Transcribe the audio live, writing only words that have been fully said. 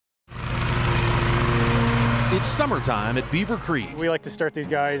It's summertime at Beaver Creek. We like to start these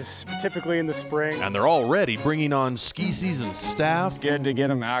guys typically in the spring. And they're already bringing on ski season staff. It's good to get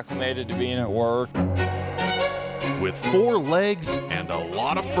them acclimated to being at work. With 4 legs and a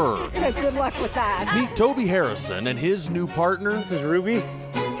lot of fur. So good luck with that. Meet Toby Harrison and his new partner. This is Ruby.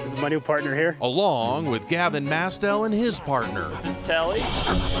 This is my new partner here. Along with Gavin Mastel and his partner. This is Telly.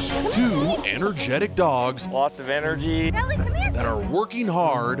 2 energetic dogs. Lots of energy. Telly, come here. That are working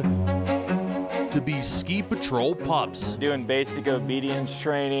hard to be ski patrol pups. Doing basic obedience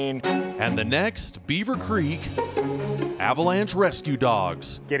training. And the next, Beaver Creek avalanche rescue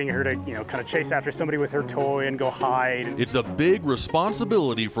dogs. Getting her to, kind of chase after somebody with her toy and go hide. It's a big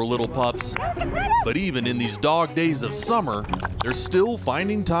responsibility for little pups. But even in these dog days of summer, they're still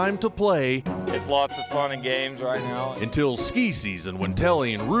finding time to play. It's lots of fun and games right now. Until ski season, when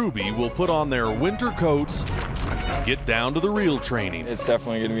Telly and Ruby will put on their winter coats and get down to the real training. It's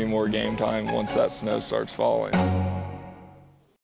definitely going to be more game time once that snow starts falling.